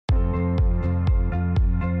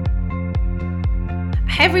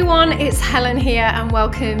Hey everyone, it's Helen here, and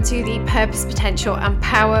welcome to the Purpose, Potential and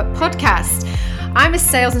Power podcast. I'm a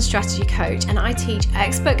sales and strategy coach, and I teach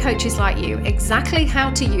expert coaches like you exactly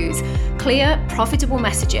how to use clear, profitable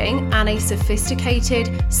messaging and a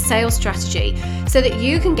sophisticated sales strategy so that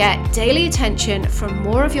you can get daily attention from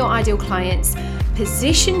more of your ideal clients,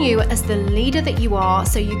 position you as the leader that you are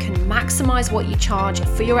so you can maximize what you charge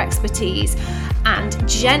for your expertise, and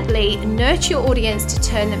gently nurture your audience to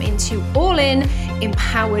turn them into all-in,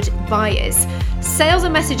 empowered buyers. Sales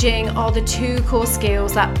and messaging are the two core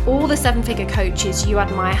skills that all the seven-figure coaches you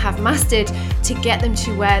admire have mastered to get them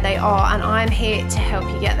to where they are, and I'm here to help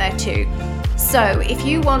you get there too. So if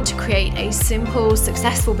you want to create a simple,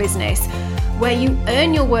 successful business where you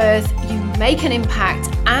earn your worth, you make an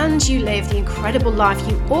impact, and you live the incredible life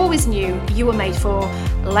you always knew you were made for,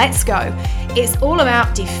 let's go. It's all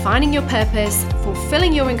about defining your purpose,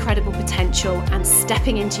 fulfilling your incredible potential, and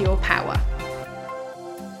stepping into your power.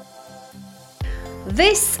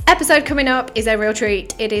 This episode coming up is a real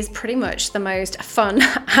treat. It is pretty much the most fun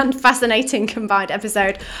and fascinating combined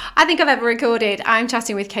episode I think I've ever recorded. I'm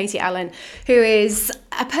chatting with Katie Allen, who is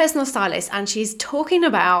a personal stylist, and she's talking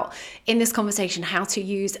about in this conversation how to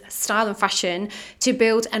use style and fashion to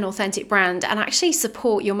build an authentic brand and actually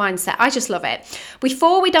support your mindset. I just love it.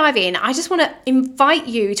 Before we dive in, I just want to invite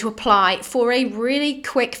you to apply for a really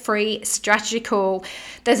quick free strategy call.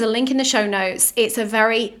 There's a link in the show notes. It's a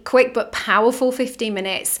very quick but powerful 15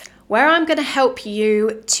 minutes where I'm going to help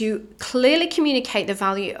you to clearly communicate the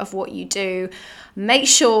value of what you do. Make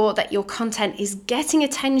sure that your content is getting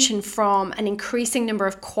attention from an increasing number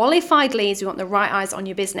of qualified leads. We want the right eyes on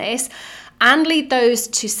your business, and lead those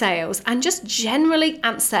to sales, and just generally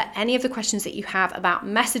answer any of the questions that you have about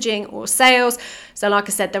messaging or sales. So like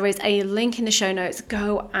I said, there is a link in the show notes.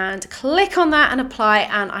 Go and click on that and apply,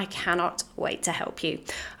 and I cannot wait to help you.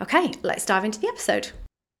 Okay, let's dive into the episode.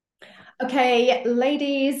 Okay,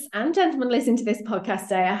 ladies and gentlemen, listening to this podcast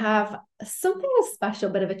today, I have something a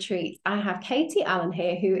special bit of a treat. I have Katie Allen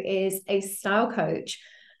here, who is a style coach,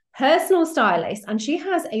 personal stylist, and she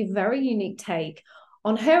has a very unique take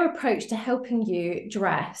on her approach to helping you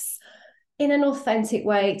dress in an authentic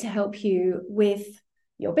way to help you with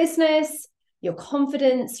your business, your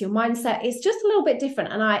confidence, your mindset. It's just a little bit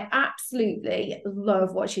different, and I absolutely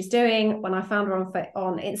love what she's doing. When I found her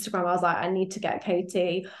on Instagram, I was like, I need to get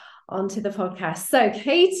Katie onto the podcast. So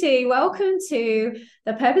Katie, welcome to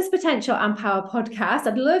the Purpose, Potential and Power podcast.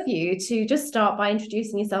 I'd love you to just start by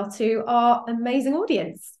introducing yourself to our amazing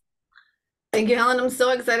audience. Thank you, Helen. I'm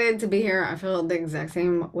so excited to be here. I feel the exact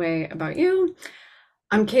same way about you.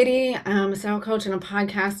 I'm Katie. I'm a style coach and a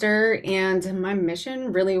podcaster, and my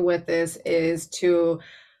mission really with this is to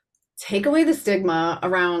take away the stigma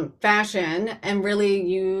around fashion and really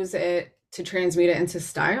use it to transmute it into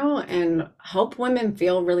style and help women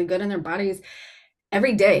feel really good in their bodies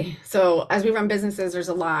every day. So as we run businesses, there's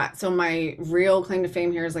a lot. So my real claim to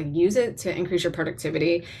fame here is like, use it to increase your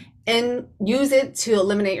productivity and use it to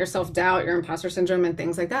eliminate your self-doubt, your imposter syndrome, and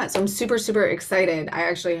things like that. So I'm super, super excited. I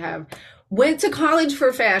actually went to college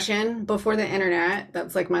for fashion before the internet.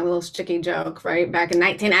 That's like my little sticky joke, right? Back in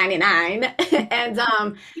 1999.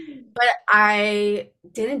 And but I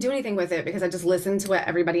didn't do anything with it because I just listened to what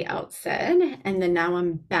everybody else said. And then now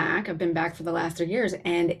I'm back. I've been back for the last 3 years,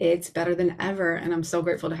 and it's better than ever. And I'm so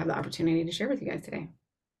grateful to have the opportunity to share with you guys today.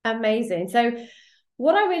 Amazing. So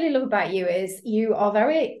what I really love about you is you are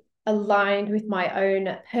very aligned with my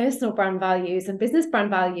own personal brand values and business brand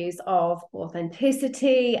values of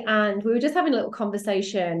authenticity. And we were just having a little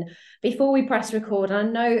conversation before we press record.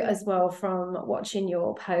 And I know as well from watching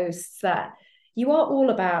your posts that you are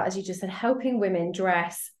all about, as you just said, helping women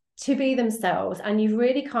dress to be themselves. And you've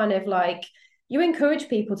really kind of like, you encourage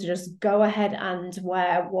people to just go ahead and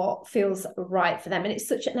wear what feels right for them. And it's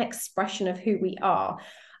such an expression of who we are.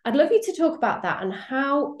 I'd love you to talk about that and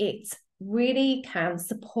how it really can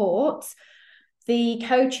support the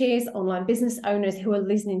coaches, online business owners who are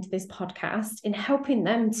listening to this podcast in helping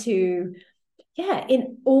them to,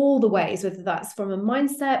 in all the ways, whether that's from a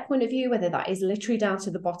mindset point of view, whether that is literally down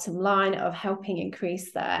to the bottom line of helping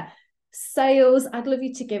increase their sales. I'd love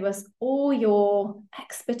you to give us all your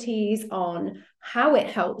expertise on how it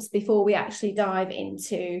helps before we actually dive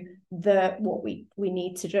into what we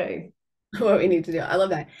need to do. What we need to do. I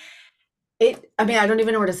love that. I don't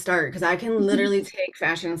even know where to start because I can literally take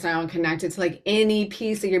fashion and style and connect it to like any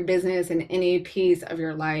piece of your business and any piece of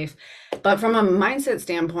your life. But from a mindset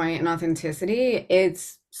standpoint and authenticity,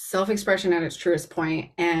 it's self-expression at its truest point.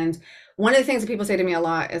 And one of the things that people say to me a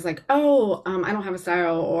lot is like, oh, I don't have a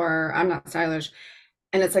style, or I'm not stylish.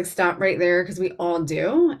 And it's like, stop right there because we all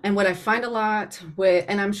do. And what I find a lot with,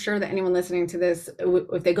 and I'm sure that anyone listening to this,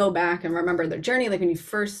 if they go back and remember their journey, like when you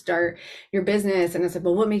first start your business and it's like,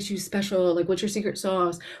 well, what makes you special? Like, what's your secret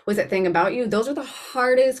sauce? What's that thing about you? Those are the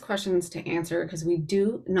hardest questions to answer because we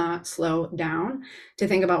do not slow down to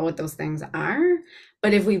think about what those things are.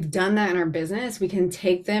 But if we've done that in our business, we can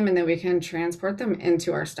take them and then we can transport them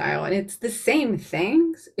into our style. And it's the same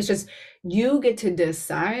things. It's just you get to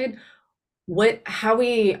decide how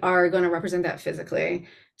we are going to represent that physically.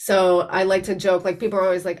 So I like to joke, like people are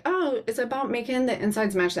always like, oh, it's about making the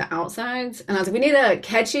insides match the outsides. And I was like, we need a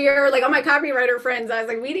catchier, like all my copywriter friends, I was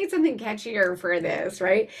like, we need something catchier for this,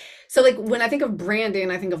 right? So like when I think of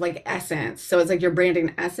branding, I think of like essence. So it's like your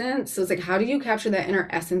branding essence. So it's like, how do you capture that inner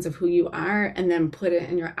essence of who you are and then put it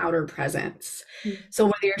in your outer presence? So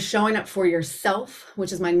whether you're showing up for yourself,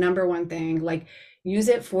 which is my number one thing, like use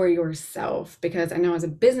it for yourself, because I know as a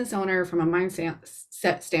business owner from a mindset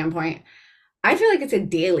standpoint, I feel like it's a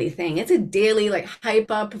daily thing. It's a daily like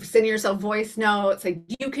hype up, sending yourself voice notes, like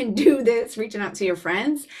you can do this, reaching out to your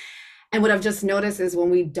friends. And what I've just noticed is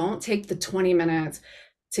when we don't take the 20 minutes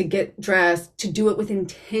to get dressed, to do it with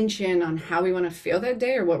intention on how we want to feel that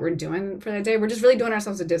day or what we're doing for that day, we're just really doing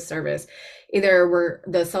ourselves a disservice. Either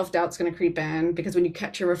the self-doubt's going to creep in because when you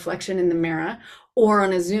catch your reflection in the mirror or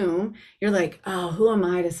on a Zoom, you're like, oh, who am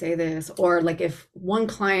I to say this? Or like if one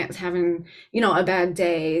client's having, a bad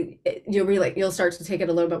day, you'll start to take it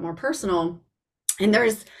a little bit more personal. And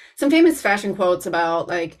there's some famous fashion quotes about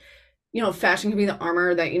like, fashion can be the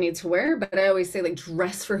armor that you need to wear, but I always say like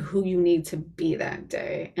dress for who you need to be that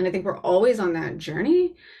day. And I think we're always on that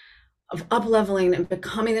journey of up leveling and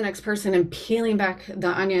becoming the next person and peeling back the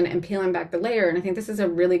onion and peeling back the layer. And I think this is a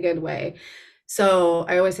really good way. So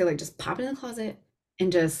I always say like just pop in the closet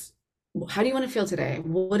and just, how do you want to feel today?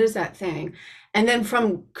 What is that thing? And then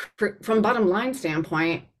from bottom line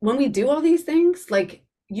standpoint, when we do all these things, like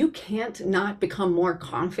you can't not become more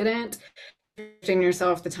confident giving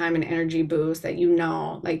yourself the time and energy boost that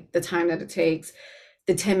like the time that it takes,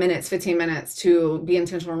 the 10 minutes, 15 minutes to be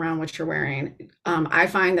intentional around what you're wearing. I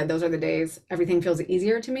find that those are the days everything feels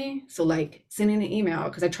easier to me. So like sending an email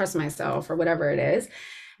because I trust myself or whatever it is.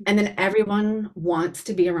 And then everyone wants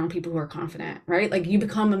to be around people who are confident, right? Like you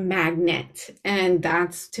become a magnet. And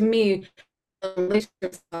that's to me,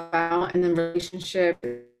 relationships out and then relationship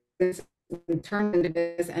is turned into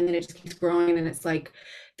this and then it just keeps growing and it's like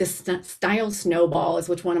this style snowball is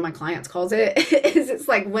which one of my clients calls it. It's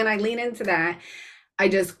like when I lean into that, I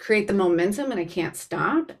just create the momentum and I can't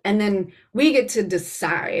stop. And then we get to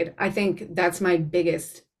decide. I think that's my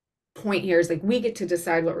biggest point here is like we get to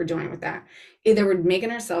decide what we're doing with that. Either we're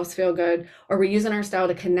making ourselves feel good or we're using our style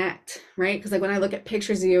to connect, right? Because like when I look at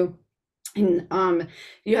pictures of you, and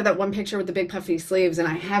you have that one picture with the big puffy sleeves and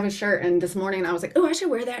I have a shirt and this morning I was like, oh, I should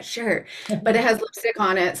wear that shirt, but it has lipstick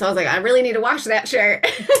on it. So I was like, I really need to wash that shirt.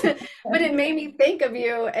 But it made me think of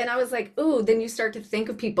you and I was like, ooh, then you start to think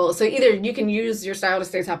of people. So either you can use your style to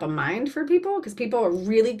stay top of mind for people because people are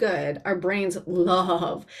really good. Our brains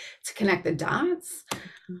love to connect the dots.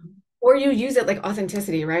 Or you use it like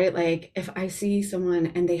authenticity, right? Like if I see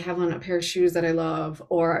someone and they have on a pair of shoes that I love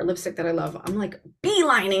or a lipstick that I love, I'm like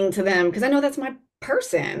beelining to them because I know that's my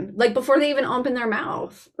person. Like before they even open their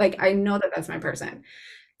mouth, like I know that that's my person.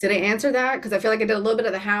 Did I answer that? Because I feel like I did a little bit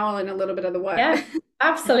of the how and a little bit of the what. Yeah,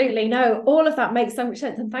 absolutely. No, all of that makes so much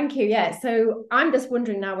sense. And thank you. Yeah. So I'm just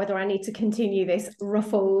wondering now whether I need to continue this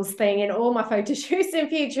ruffles thing in all my photo shoots in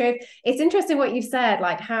future. It's interesting what you've said,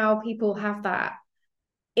 like how people have that.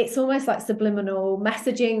 It's almost like subliminal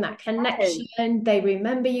messaging, that connection. They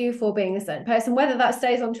remember you for being a certain person, whether that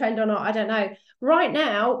stays on trend or not, I don't know. Right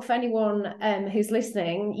now, for anyone who's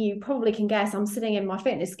listening, you probably can guess I'm sitting in my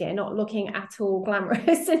fitness gear, not looking at all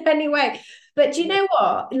glamorous in any way. But do you know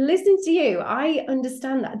what? Listening to you, I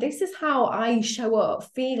understand that this is how I show up,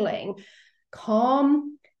 feeling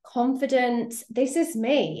calm, confident. This is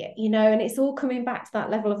me, and it's all coming back to that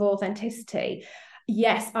level of authenticity.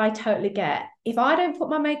 Yes, I totally get. If I don't put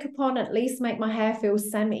my makeup on, at least make my hair feel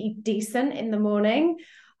semi-decent in the morning,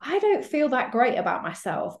 I don't feel that great about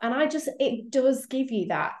myself. And it does give you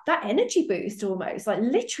that energy boost almost, like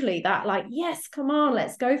literally that, like, yes, come on,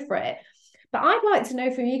 let's go for it. But I'd like to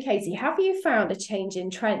know from you, Katie, have you found a change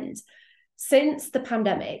in trend since the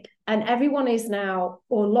pandemic? And everyone is now,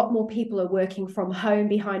 or a lot more people are working from home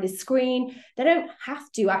behind a screen. They don't have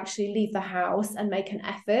to actually leave the house and make an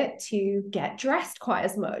effort to get dressed quite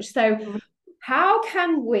as much. So how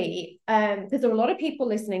can we, because there are a lot of people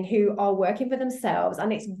listening who are working for themselves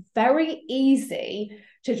and it's very easy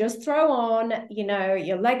to just throw on,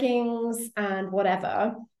 your leggings and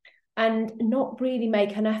whatever. and not really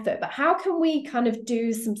make an effort. But how can we kind of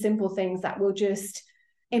do some simple things that will just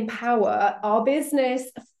empower our business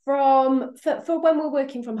for when we're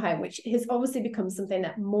working from home, which has obviously become something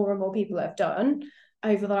that more and more people have done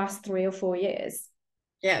over the last 3 or 4 years?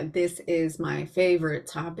 Yeah, this is my favorite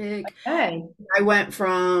topic. Okay. I went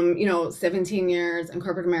from, 17 years in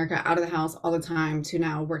corporate America, out of the house all the time, to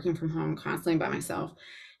now working from home constantly by myself.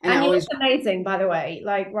 And I And you look always amazing, by the way,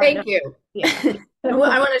 like right now. thank you. Yeah.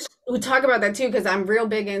 Well, I want to talk about that too because I'm real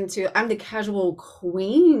big into I'm the casual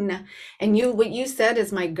queen, and what you said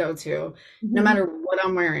is my go-to, no Mhm. matter what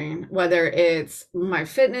I'm wearing, whether it's my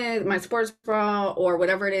fitness, my sports bra, or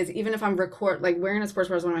whatever it is. Even if I'm wearing a sports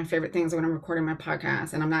bra is one of my favorite things when I'm recording my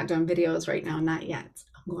podcast, and I'm not doing videos right now, not yet.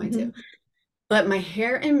 I'm going to, Mhm. but my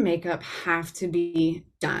hair and makeup have to be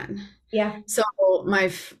done. Yeah. So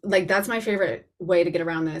that's my favorite way to get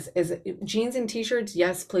around this is jeans and t-shirts,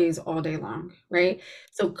 yes, please, all day long, right?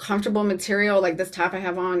 So comfortable material like this top I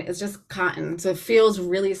have on is just cotton. So it feels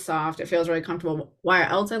really soft. It feels really comfortable. Why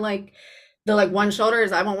else I like the like one shoulder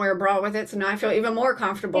is I won't wear a bra with it. So now I feel even more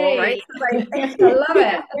comfortable, right? Hey, Like I love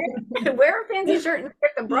it. wear a fancy shirt and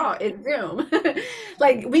wear the bra. It's Zoom.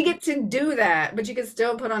 Like we get to do that, but you can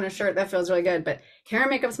still put on a shirt that feels really good. But hair and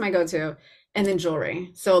makeup's my go-to, and then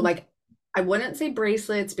jewelry. So like I wouldn't say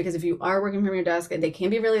bracelets because if you are working from your desk, they can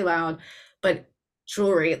be really loud, but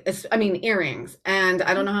jewelry, I mean earrings. And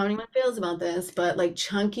I don't know how anyone feels about this, but like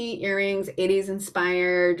chunky earrings, 80s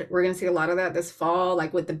inspired. We're gonna see a lot of that this fall,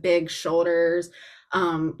 like with the big shoulders.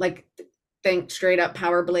 Like think straight up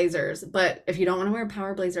power blazers. But if you don't want to wear a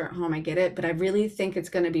power blazer at home, I get it. But I really think it's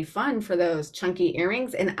going to be fun for those chunky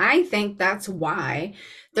earrings. And I think that's why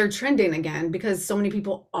they're trending again because so many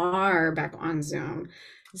people are back on Zoom.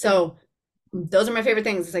 So those are my favorite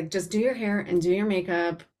things. It's like just do your hair and do your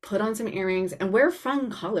makeup, put on some earrings and wear fun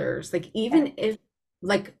colors. Like even if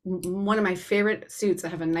like one of my favorite suits, I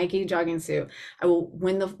have a Nike jogging suit. I will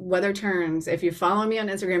when the weather turns, if you follow me on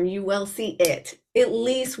Instagram, you will see it at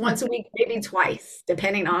least once a week, maybe twice,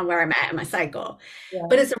 depending on where I'm at in my cycle.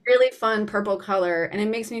 But Yeah. it's a really fun purple color and it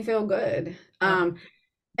makes me feel good. Yeah.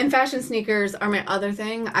 And fashion sneakers are my other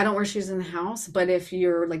thing. I don't wear shoes in the house, but if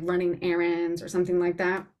you're like running errands or something like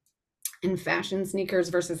that, in fashion sneakers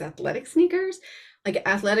versus athletic sneakers. Like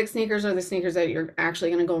athletic sneakers are the sneakers that you're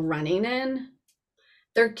actually going to go running in.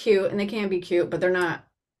 They're cute and they can be cute, but they're not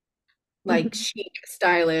like Mhm. chic,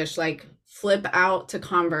 stylish, like flip out to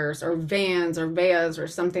Converse or Vans or Veas or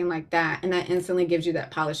something like that. And that instantly gives you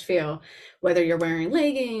that polished feel, whether you're wearing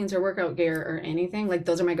leggings or workout gear or anything. Like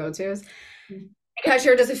those are my go-tos. Can I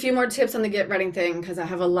share just a few more tips on the get ready thing? Because I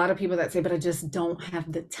have a lot of people that say, but I just don't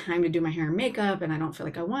have the time to do my hair and makeup and I don't feel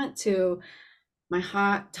like I want to. My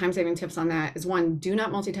hot time saving tips on that is one, do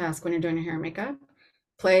not multitask when you're doing your hair and makeup.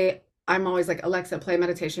 I'm always like, Alexa, play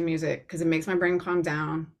meditation music because it makes my brain calm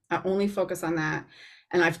down. I only focus on that.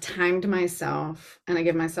 And I've timed myself and I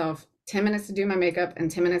give myself 10 minutes to do my makeup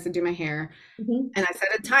and 10 minutes to do my hair. Mhm. And I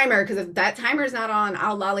set a timer because if that timer is not on,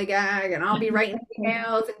 I'll lollygag and I'll be writing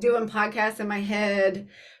emails and doing podcasts in my head.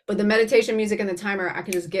 But the meditation music and the timer, I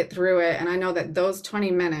can just get through it. And I know that those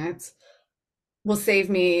 20 minutes will save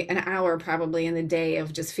me an hour probably in the day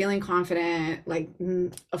of just feeling confident. Like,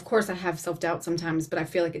 of course, I have self doubt sometimes, but I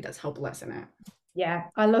feel like it does help lessen it. Yeah,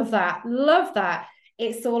 I love that. Love that.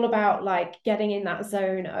 It's all about like getting in that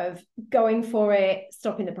zone of going for it,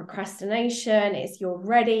 stopping the procrastination. It's you're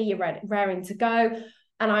ready, raring to go.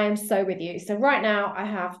 And I am so with you. So right now I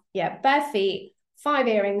have, yeah, bare feet, five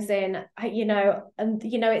earrings in, and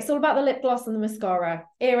it's all about the lip gloss and the mascara,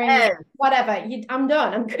 earrings, Yes, whatever. I'm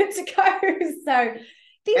done. I'm good to go. So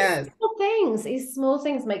yes, these small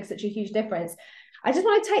things make such a huge difference. I just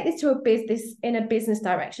want to take this to in a business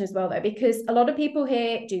direction as well, though, because a lot of people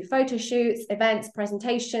here do photo shoots, events,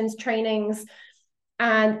 presentations, trainings.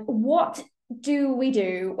 And what do we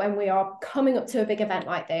do when we are coming up to a big event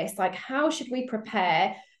like this? Like, how should we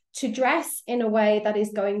prepare to dress in a way that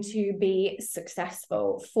is going to be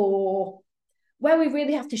successful for where we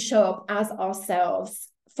really have to show up as ourselves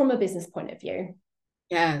from a business point of view?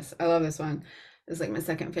 yes. I love this one. It's like my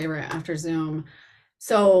second favorite after Zoom.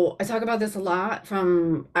 So I talk about this a lot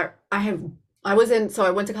I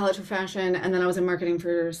went to college for fashion and then I was in marketing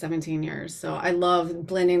for 17 years. So I love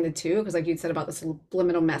blending the two because like you said about the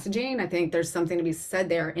subliminal messaging, I think there's something to be said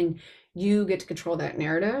there and you get to control that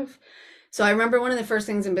narrative. So I remember one of the first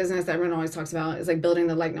things in business that everyone always talks about is like building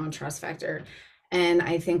the like, know, and trust factor. And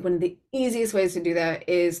I think one of the easiest ways to do that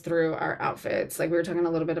is through our outfits. Like we were talking a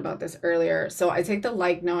little bit about this earlier. So I take the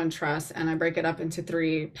like, know, and trust, and I break it up into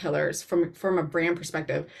three pillars from a brand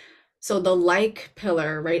perspective. So the like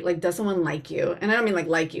pillar, right? Like, does someone like you? And I don't mean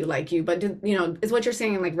like you, but is what you're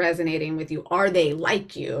saying like resonating with you? Are they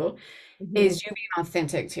like you? Mhm. Is you being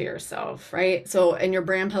authentic to yourself, right? So in your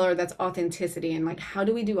brand pillar, that's authenticity. And like, how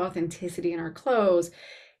do we do authenticity in our clothes?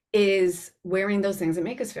 Is wearing those things that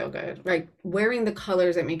make us feel good, right? Wearing the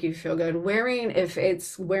colors that make you feel good, wearing, if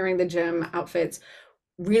it's wearing the gym outfits,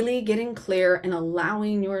 really getting clear and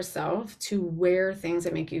allowing yourself to wear things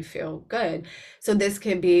that make you feel good. So this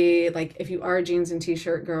could be like if you are a jeans and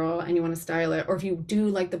t-shirt girl and you want to style it, or if you do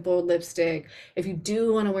like the bold lipstick, if you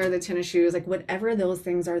do want to wear the tennis shoes, like whatever those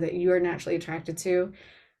things are that you are naturally attracted to,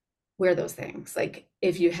 wear those things. Like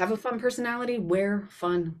if you have a fun personality, wear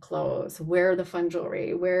fun clothes, wear the fun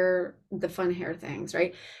jewelry, wear the fun hair things,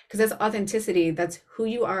 right? Because that's authenticity. That's who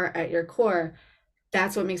you are at your core.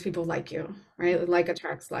 That's what makes people like you, right? Like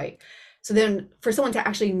attracts like. So then for someone to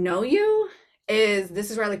actually know you is this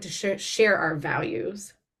is where I like to share our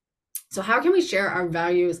values. So how can we share our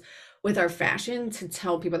values with our fashion to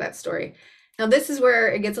tell people that story? Now this is where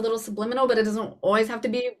it gets a little subliminal, but it doesn't always have to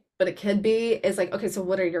be, but it could be. It's like, okay, so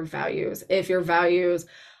what are your values? If your values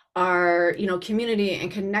are, community and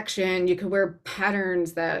connection, you could wear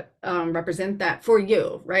patterns that represent that for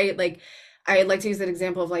you, right? Like I like to use that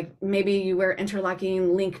example of like maybe you wear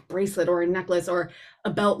interlocking link bracelet or a necklace or a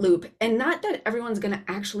belt loop, and not that everyone's going to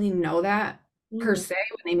actually know that per Mm. se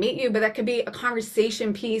when they meet you, but that could be a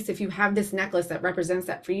conversation piece. If you have this necklace that represents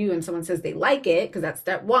that for you and someone says they like it, because that's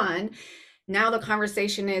step one, now the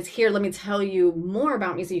conversation is here, let me tell you more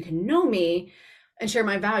about me so you can know me and share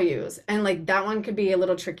my values. And like that one could be a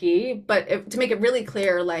little tricky, but to make it really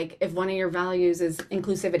clear, like if one of your values is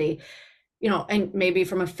inclusivity, and maybe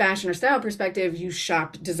from a fashion or style perspective, you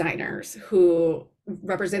shop designers who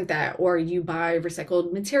represent that, or you buy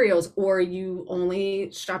recycled materials, or you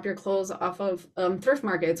only shop your clothes off of thrift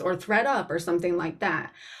markets or ThredUp or something like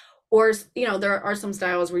that. Or, there are some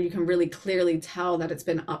styles where you can really clearly tell that it's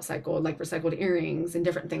been upcycled, like recycled earrings and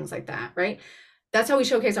different things like that, right? That's how we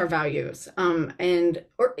showcase our values. Or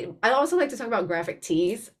I also like to talk about graphic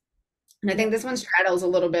tees. And I Yeah. think this one straddles a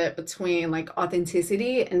little bit between like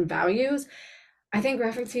authenticity and values. I think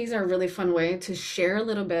graphic tees are a really fun way to share a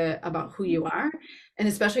little bit about who you are. And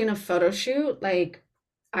especially in a photo shoot, like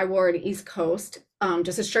I wore an East Coast,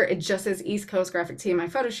 just a shirt, it just says East Coast graphic tee in my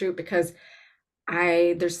photo shoot because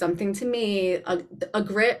there's something to me, a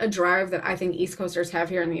grit, a drive that I think East Coasters have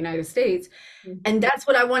here in the United States. Mhm. And that's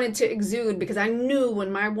what I wanted to exude because I knew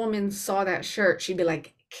when my woman saw that shirt, she'd be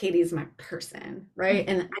like, Katie's my person, right?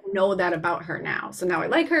 And I know that about her now. So now I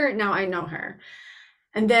like her, now I know her.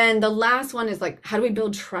 And then the last one is like, how do we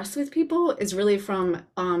build trust with people? Is really from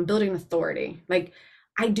building authority. Like,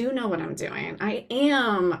 I do know what I'm doing. I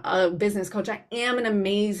am a business coach. I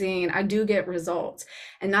do get results.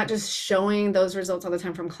 And not just showing those results all the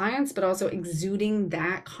time from clients, but also exuding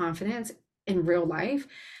that confidence in real life.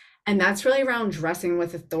 And that's really around dressing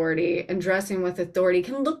with authority. And dressing with authority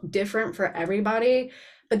can look different for everybody,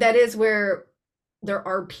 but that is where there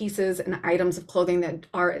are pieces and items of clothing that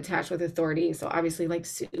are attached with authority. So obviously like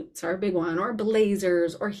suits are a big one, or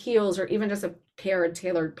blazers or heels, or even just a pair of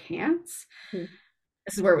tailored pants. Mhm.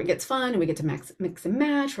 This is where it gets fun and we get to mix and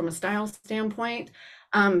match from a style standpoint.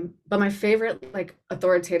 But my favorite like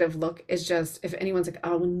authoritative look is just if anyone's like,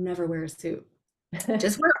 oh, I will never wear a suit.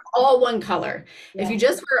 Just wear all one color. If Yeah. you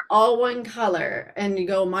just wear all one color and you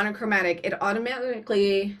go monochromatic, it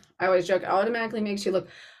automatically, I always joke, automatically makes you look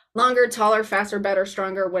longer, taller, faster, better,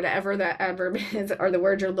 stronger, whatever that adverb is or the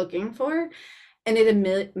word you're looking for. And it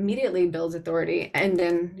immediately builds authority. And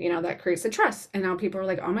then, that creates the trust. And now people are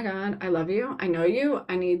like, oh my God, I love you. I know you.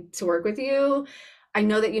 I need to work with you. I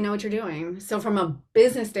know that you know what you're doing. So, from a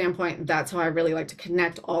business standpoint, that's how I really like to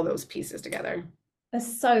connect all those pieces together.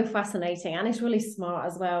 It's so fascinating and it's really smart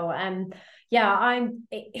as well. Yeah,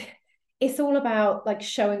 it's all about like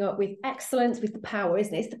showing up with excellence, with the power,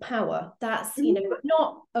 isn't it? It's the power that's, but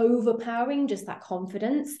not overpowering, just that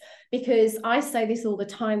confidence. Because I say this all the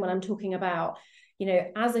time when I'm talking about,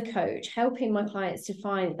 as a coach, helping my clients to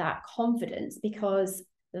find that confidence, because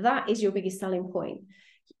that is your biggest selling point.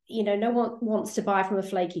 No one wants to buy from a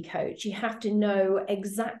flaky coach. You have to know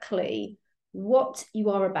exactly what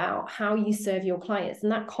you are about, how you serve your clients,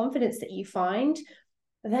 and that confidence that you find,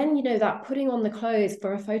 then that putting on the clothes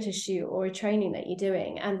for a photo shoot or a training that you're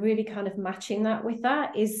doing and really kind of matching that with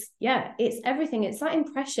that is, yeah, it's everything. It's that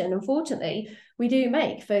impression. Unfortunately, we do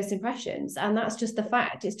make first impressions, and that's just the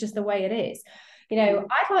fact. It's just the way it is. I'd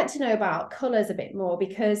like to know about colors a bit more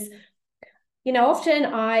because often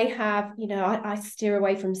I have, I steer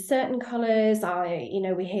away from certain colors.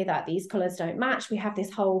 We hear that these colors don't match. We have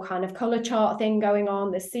this whole kind of color chart thing going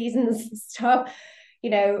on, the seasons stuff.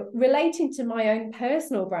 relating to my own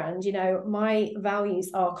personal brand, my values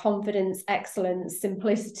are confidence, excellence,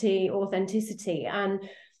 simplicity, authenticity. And,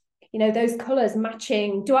 those colors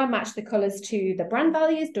matching, do I match the colors to the brand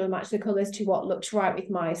values? Do I match the colors to what looks right with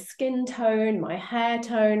my skin tone, my hair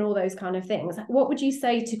tone, all those kind of things? What would you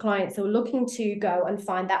say to clients who are looking to go and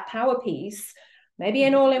find that power piece, maybe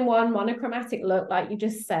an all-in-one monochromatic look, like you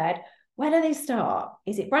just said? Where do they start?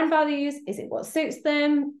 Is it brand values? Is it what suits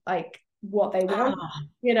them? Like, what they want,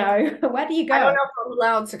 where do you go? I don't know if I'm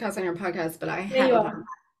allowed to cuss on your podcast, but I have a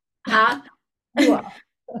podcast. You are.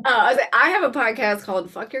 I have a podcast called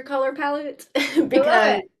Fuck Your Color Palette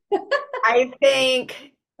because I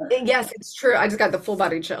think, yes, it's true. I just got the full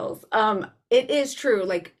body chills. It is true.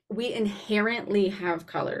 Like, we inherently have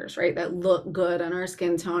colors, right, that look good on our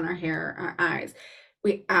skin tone, our hair, our eyes.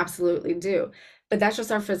 We absolutely do. But that's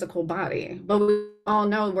just our physical body. But we all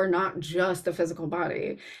know we're not just the physical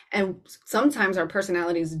body. And sometimes our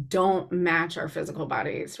personalities don't match our physical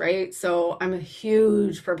bodies, right? So I'm a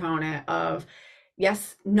huge proponent of,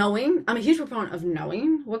 yes, I'm a huge proponent of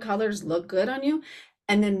knowing what colors look good on you.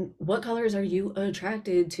 And then what colors are you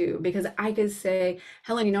attracted to? Because I could say,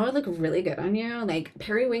 Helen, what would look really good on you? Like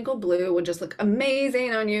periwinkle blue would just look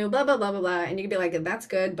amazing on you, blah, blah, blah, blah, blah. And you could be like, that's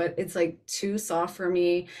good, but it's like too soft for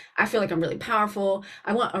me. I feel like I'm really powerful.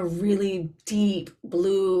 I want a really deep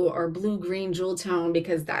blue or blue-green jewel tone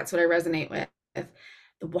because that's what I resonate with.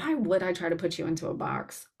 Why would I try to put you into a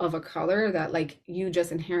box of a color that like you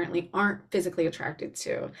just inherently aren't physically attracted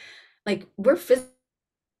to? Like, we're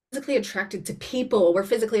physically attracted to people, we're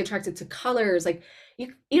physically attracted to colors. Like,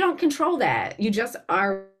 you don't control that. You just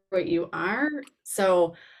are what you are.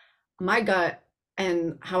 So my gut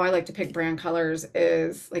and how I like to pick brand colors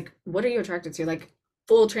is like, what are you attracted to? Like,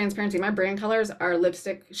 full transparency, my brand colors are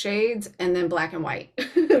lipstick shades and then black and white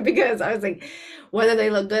because I was like, whether they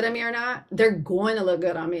look good on me or not, they're going to look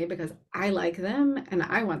good on me because I like them and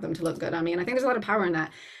I want them to look good on me. And I think there's a lot of power in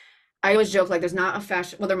that. I always joke, like, there's not a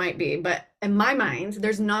fashion, well, there might be, but in my mind,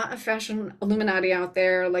 there's not a fashion Illuminati out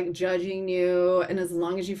there, like, judging you. And as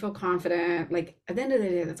long as you feel confident, like, at the end of the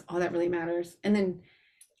day, that's all that really matters. And then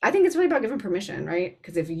I think it's really about giving permission, right?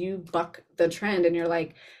 Because if you buck the trend and you're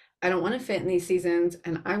like, I don't want to fit in these seasons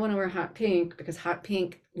and I want to wear hot pink because hot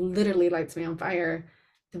pink literally lights me on fire,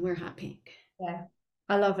 then wear hot pink. Yeah,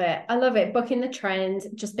 I love it. I love it. Bucking the trend,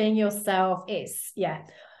 just being yourself. It's,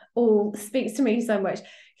 all speaks to me so much.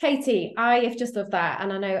 Katie, I have just loved that.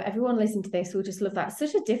 And I know everyone listening to this will just love that.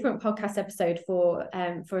 Such a different podcast episode for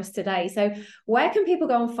us today. So where can people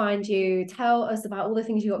go and find you? Tell us about all the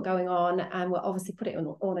things you got going on. And we'll obviously put it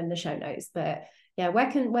all in the show notes. But yeah,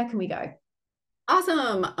 where can we go?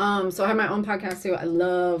 Awesome. So I have my own podcast too. I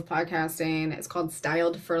love podcasting. It's called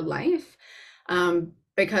Styled for Life.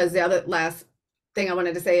 Because the other last thing I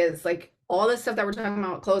wanted to say is, like, all this stuff that we're talking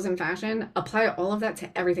about, clothes and fashion, apply all of that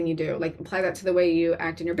to everything you do. Like, apply that to the way you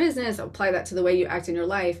act in your business, apply that to the way you act in your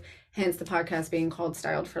life, hence the podcast being called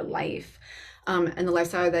Styled for Life, and the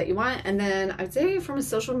lifestyle that you want. And then I'd say from a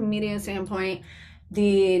social media standpoint,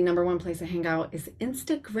 the number one place to hang out is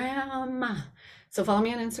Instagram. So follow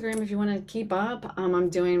me on Instagram if you want to keep up. I'm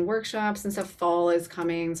doing workshops and stuff. Fall is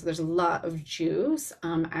coming, so there's a lot of juice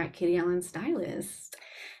at Katie Allen Stylist.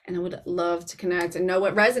 And I would love to connect and know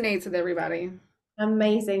what resonates with everybody.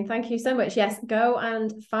 Amazing. Thank you so much. Yes, go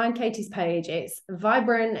and find Katie's page. It's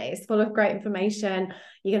vibrant. It's full of great information.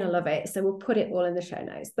 You're going to love it. So we'll put it all in the show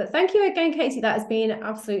notes. But thank you again, Katie. That has been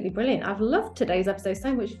absolutely brilliant. I've loved today's episode.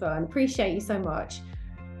 So much fun. Appreciate you so much.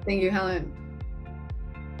 Thank you, Helen.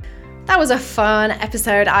 That was a fun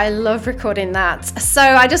episode. I love recording that. So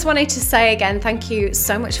I just wanted to say again, thank you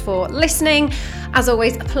so much for listening. As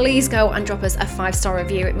always, please go and drop us a 5-star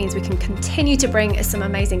review. It means we can continue to bring some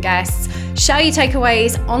amazing guests. Share your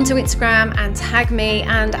takeaways onto Instagram and tag me.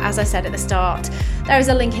 And as I said at the start, there is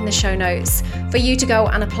a link in the show notes for you to go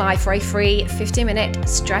and apply for a free 15-minute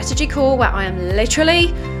strategy call where I am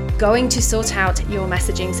literally going to sort out your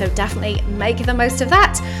messaging. So definitely make the most of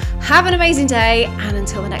that. Have an amazing day. And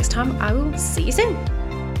until the next time, I will see you soon.